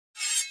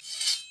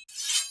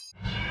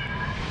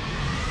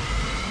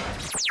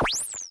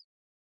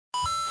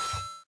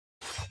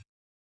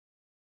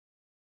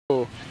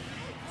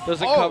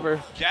Doesn't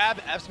cover.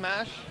 Jab, F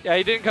smash. Yeah,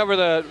 he didn't cover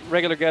the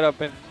regular get up,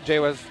 and Jay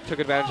West took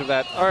advantage of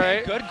that. All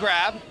right. Good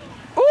grab.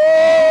 Ooh!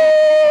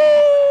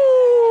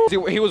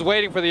 He was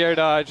waiting for the air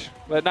dodge,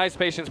 but nice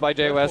patience by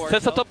Jay West.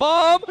 Sets up the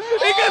bomb. He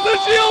gets a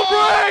shield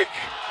break.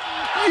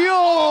 Yo!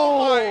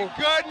 Oh my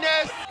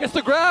goodness! Gets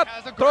the grab.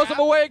 Throws him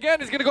away again.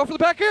 He's gonna go for the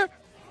back air.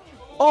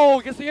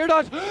 Oh, gets the air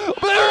dodge. There it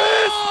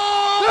is!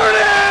 There it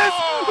is!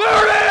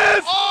 There it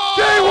is!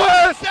 Jay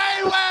West!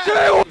 Jay West!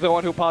 Jay West! The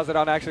one who paused it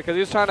on actually, because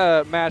he was trying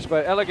to match,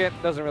 but Elegant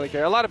doesn't really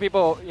care. A lot of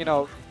people, you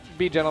know,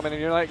 be gentlemen,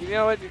 and you're like, you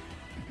know what?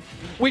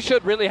 We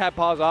should really have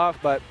pause off,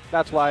 but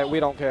that's why we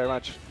don't care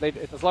much.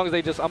 As long as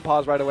they just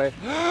unpause right away.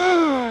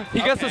 He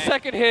gets the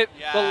second hit,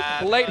 the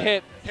late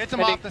hit. Hits him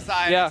off the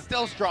side. Yeah. It's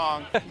still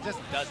strong. He just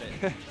does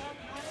it.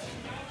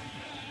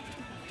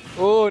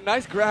 Oh,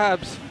 nice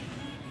grabs.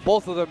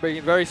 Both of them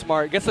being very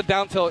smart. Gets the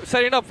down tilt,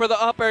 setting up for the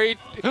up air.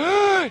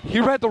 He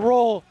read the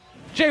roll.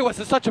 Jay West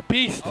is such a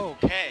beast.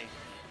 Okay.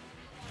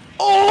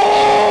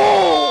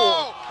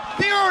 Oh!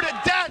 Zero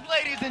to death,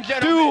 ladies and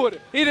gentlemen.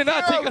 Dude, he did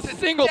not take a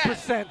single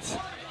percent.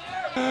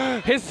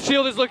 His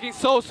shield is looking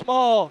so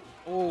small.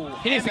 Ooh,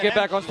 he needs to get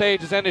back on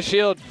stage and end his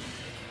shield.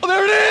 Oh,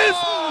 there it is!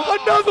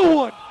 Another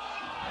one!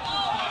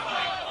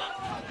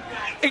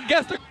 And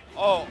gets the...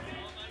 Oh.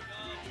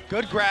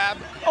 Good grab.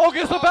 Oh,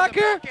 gets the back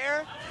air?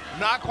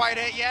 Not quite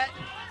it yet.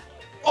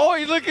 Oh,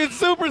 he's looking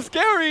super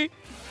scary.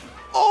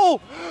 Oh,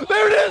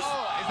 there it is!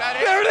 Oh, is that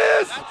it? There it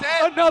is! That's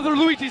it? Another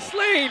Luigi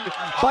slain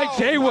by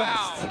Jay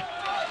West.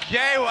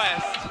 Jay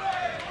West.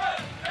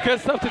 Good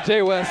stuff to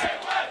Jay West.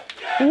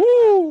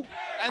 Woo!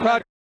 And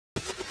Crowd.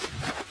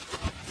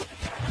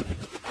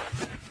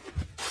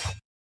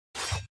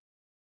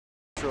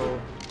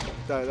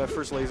 That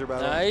first laser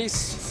battle.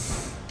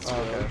 Nice.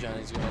 Okay.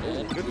 Johnny's going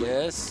in.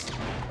 Yes.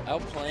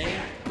 Outplaying,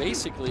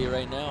 basically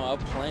right now,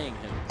 outplaying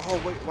him. Oh,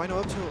 wait, why no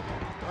up tilt?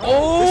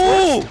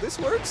 Oh! This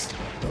works.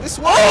 This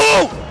works.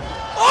 Oh!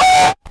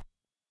 Oh!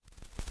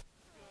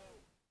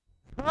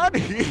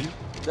 Honey.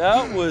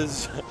 That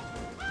was...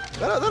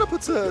 That'll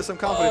put some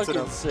confidence in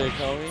him. Sick,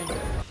 homie.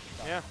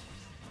 Yeah.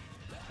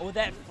 Oh,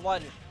 that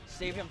flood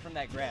saved him from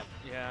that grab.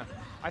 Yeah.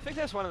 I think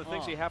that's one of the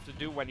things you have to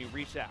do when you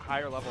reach that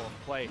higher level of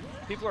play.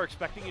 People are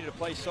expecting you to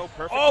play so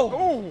perfect.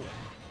 Oh!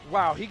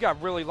 Wow, he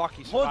got really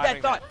lucky Hold that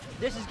thought.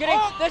 This is getting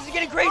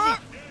crazy.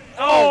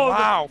 Oh,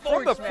 wow.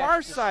 From the smash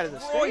far just side of the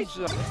stage.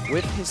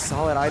 With his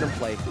solid item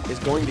play, is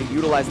going to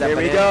utilize that. Here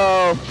we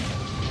go.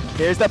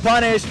 Here's the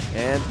punish.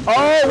 And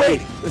oh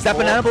wait, is that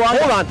banana belong?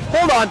 Hold on,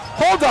 hold on,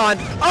 hold on.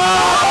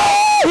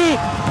 Oh!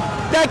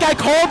 That guy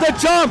called the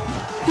jump.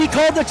 He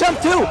called the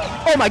jump too.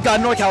 Oh my God,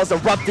 NorCal is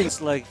erupting.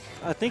 It's like,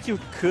 I think you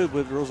could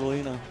with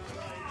Rosalina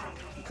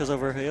because of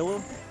her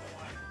halo.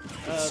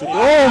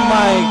 Oh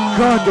my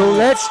God, the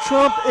let's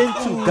trump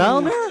into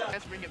down there?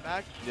 Let's bring it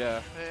back.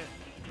 Yeah.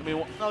 I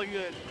mean, no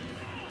good.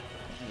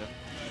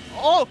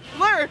 Oh,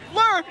 Lur!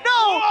 No!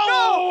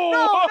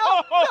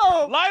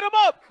 Light him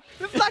up!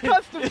 It's not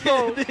custom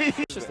though.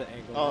 It's just the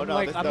angle. Oh, no,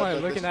 I'm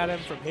like looking at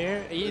him from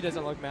here. He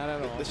doesn't look mad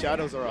at all. The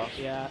shadows are off.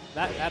 Yeah,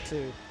 that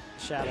too.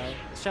 Shadow.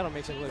 The shadow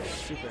makes him look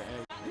super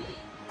angry.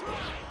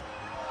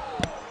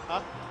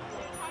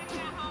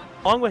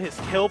 Along with his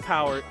kill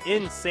power,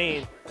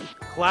 insane.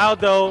 Cloud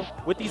though,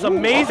 with these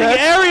amazing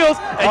aerials,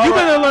 and you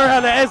better learn how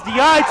to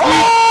SDI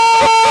tweak.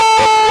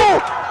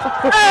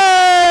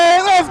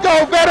 Hey, let's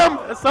go, Venom!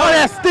 Show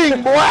that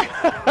sting, boy!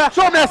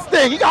 Show him that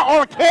sting. He got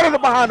all Canada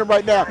behind him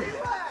right now.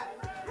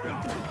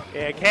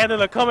 Yeah,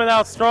 Canada coming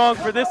out strong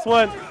for this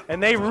one,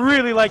 and they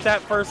really like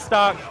that first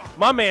stock.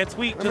 My man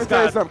Tweet just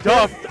got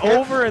duffed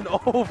over and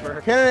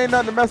over. Canada ain't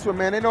nothing to mess with,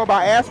 man. They know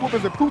about ass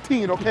whoopers and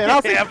poutine, okay? And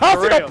I'll see Yeah,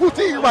 that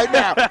poutine right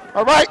now,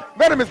 all right?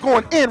 Venom is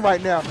going in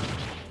right now.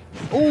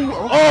 Ooh,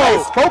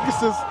 nice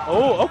focuses.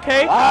 Oh,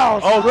 okay. Wow,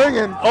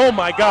 swinging. Oh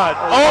my God.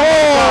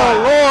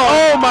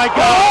 Oh, my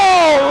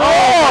God.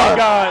 Oh, my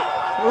God.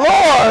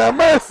 Lord have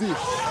mercy.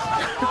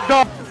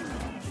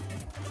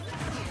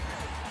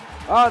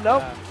 Oh,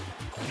 nope.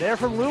 They're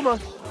from Luma.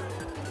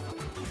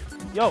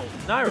 Yo,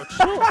 Nairo,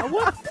 chill.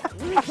 What is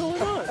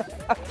going on?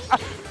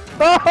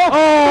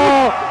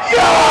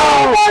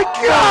 Oh my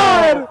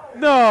God!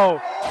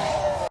 No.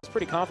 He's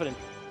pretty confident.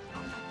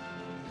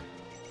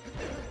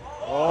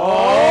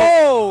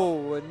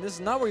 Oh, and this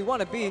is not where you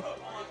want to be.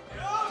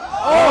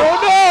 Oh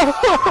no!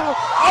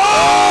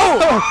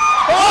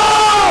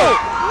 Oh!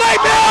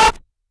 Nightmare!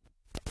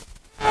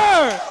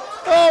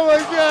 Oh my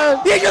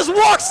God! He just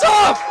walks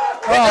up!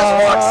 He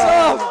just walks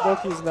up!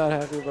 Loki's not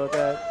happy about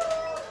that.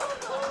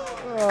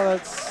 Oh,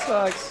 that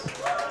sucks.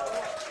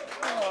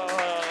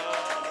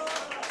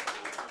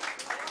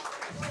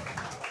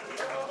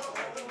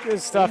 Good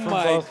stuff from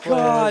both players.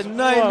 God,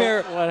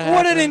 Nightmare.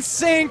 What an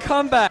insane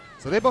comeback.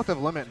 So they both have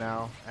limit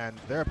now, and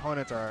their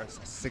opponents are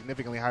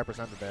significantly higher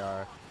percent that they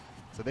are.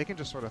 So they can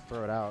just sort of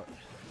throw it out.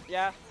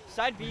 Yeah,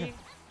 side B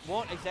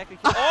won't exactly.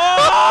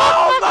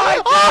 Oh my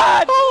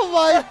God! Oh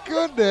my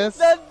goodness!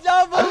 The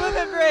double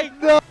limit break!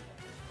 No.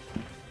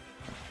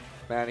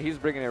 Man, he's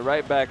bringing it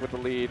right back with the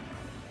lead.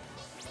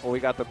 Oh, we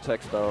got them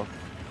techs though.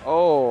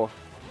 Oh.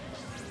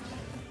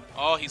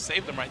 Oh, he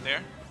saved them right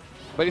there.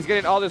 But he's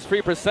getting all this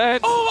free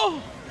percent.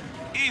 Oh!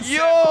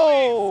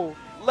 Yo!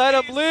 Let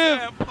him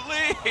live!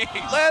 Please!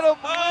 Let him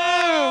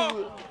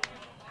live!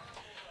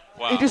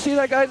 Wow. Did you see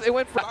that, guys? It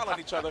went for on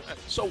each other.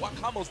 So what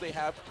combos they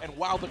have and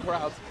wow the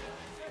crowds.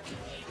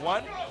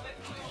 One.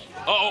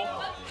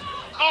 Uh-oh.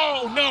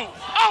 Oh, no!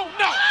 Oh,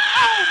 no!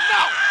 Oh,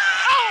 no!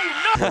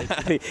 Oh,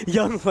 no!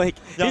 Young Link.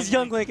 He's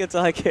Young Link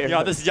until I care.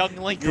 Yeah, this Young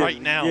Link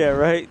right now. Yeah,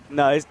 right?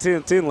 No, he's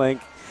Toon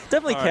Link.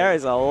 Definitely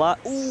carries a lot.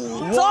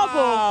 Ooh,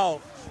 wow!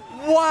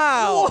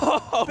 Wow!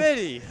 Whoa.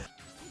 Biddy.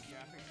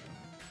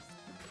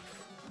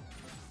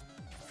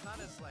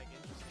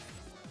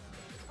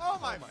 Oh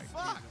my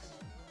fuck!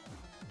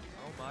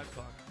 Oh my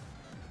fuck.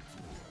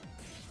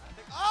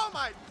 Oh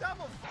my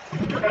double!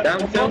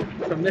 Down tilt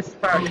from this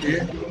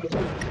parachute.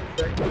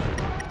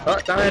 Oh,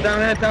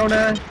 down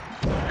there.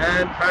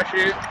 And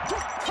parachute.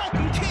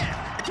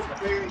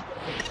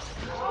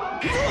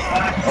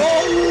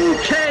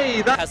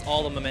 Okay, that has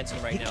all the momentum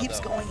right now. He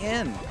keeps going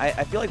in.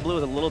 I feel like Blue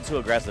is a little too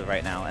aggressive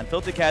right now, and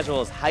Filthy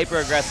Casual is hyper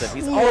aggressive.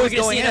 He's always we're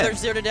gonna going see in. another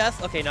 0 to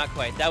death. Okay, not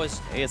quite. That was.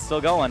 He is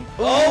still going.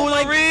 Oh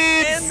my!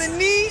 reads! And the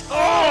knee.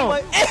 Oh my!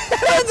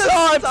 And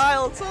the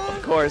style.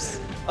 Of course.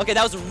 Okay,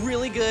 that was a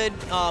really good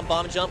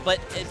bomb jump, but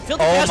Filthy Oh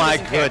Casual my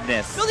doesn't care.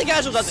 goodness! Filthy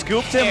Casual doesn't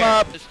Scooped care. him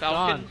up. This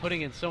Falcon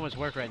putting in so much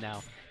work right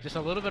now. Just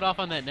a little bit off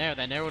on that nair.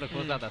 That nair would have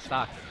closed out that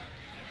stock.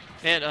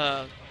 And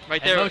right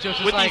And there Mojo's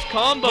just with like, these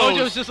combos.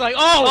 Mojo's just like,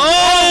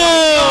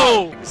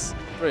 oh!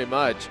 Pretty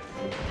much.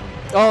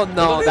 Oh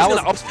no, that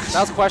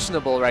was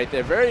questionable right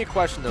there. Very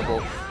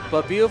questionable.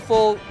 But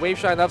beautiful wave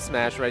shine up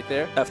smash right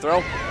there. F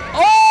throw.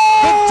 Oh!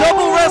 The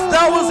double rest,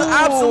 that was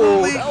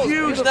absolutely That was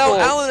huge. beautiful. Now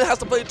Alan has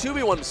to play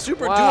 2v1.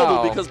 Super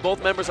doable because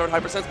both members are at high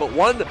percents, but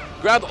one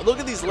grab, look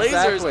at these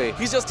lasers. Exactly.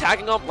 He's just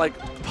tagging up, like,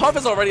 Puff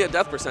is already at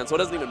death percent, so it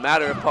doesn't even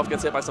matter if Puff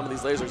gets hit by some of these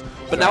lasers.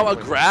 But now a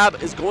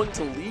grab is going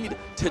to lead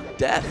to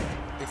death.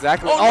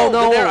 Exactly. Oh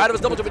no, no. the nair out of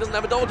his double jump. He doesn't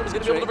have a double jump. He's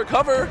going to be able to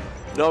recover.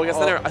 No, he gets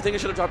the nair. I think he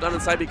should have dropped down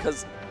inside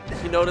because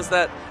he noticed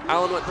that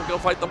Alan went to go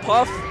fight the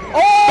Puff. Oh!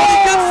 But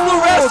he gets the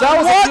rest. That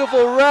was a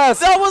beautiful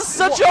rest. That was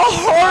such a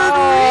hard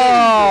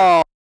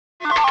read.